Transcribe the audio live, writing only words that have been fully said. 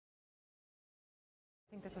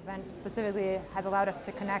I think this event specifically has allowed us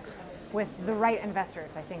to connect with the right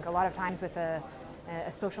investors. I think a lot of times with a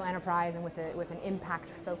social enterprise and with an impact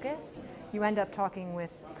focus, you end up talking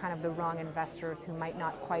with kind of the wrong investors who might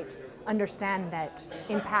not quite understand that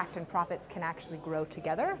impact and profits can actually grow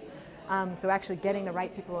together. So actually getting the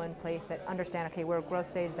right people in place that understand, okay, we're a growth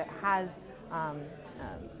stage that has,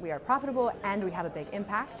 we are profitable and we have a big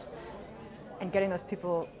impact, and getting those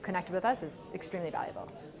people connected with us is extremely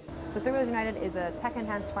valuable. So Three Wheelers United is a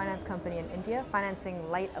tech-enhanced finance company in India financing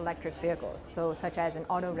light electric vehicles, so such as an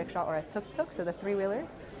auto rickshaw or a tuk-tuk, so the three-wheelers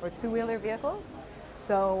or two-wheeler vehicles.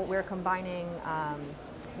 So we're combining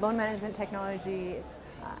loan management technology,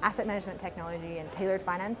 asset management technology, and tailored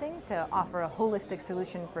financing to offer a holistic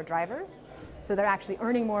solution for drivers. So they're actually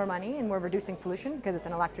earning more money and we're reducing pollution because it's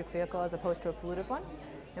an electric vehicle as opposed to a polluted one.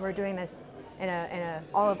 And we're doing this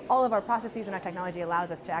all of our processes and our technology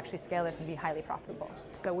allows us to actually scale this and be highly profitable.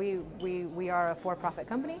 So we are a for-profit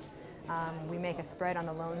company. We make a spread on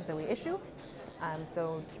the loans that we issue.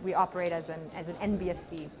 So we operate as an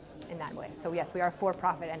NBFC in that way. So yes, we are a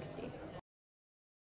for-profit entity.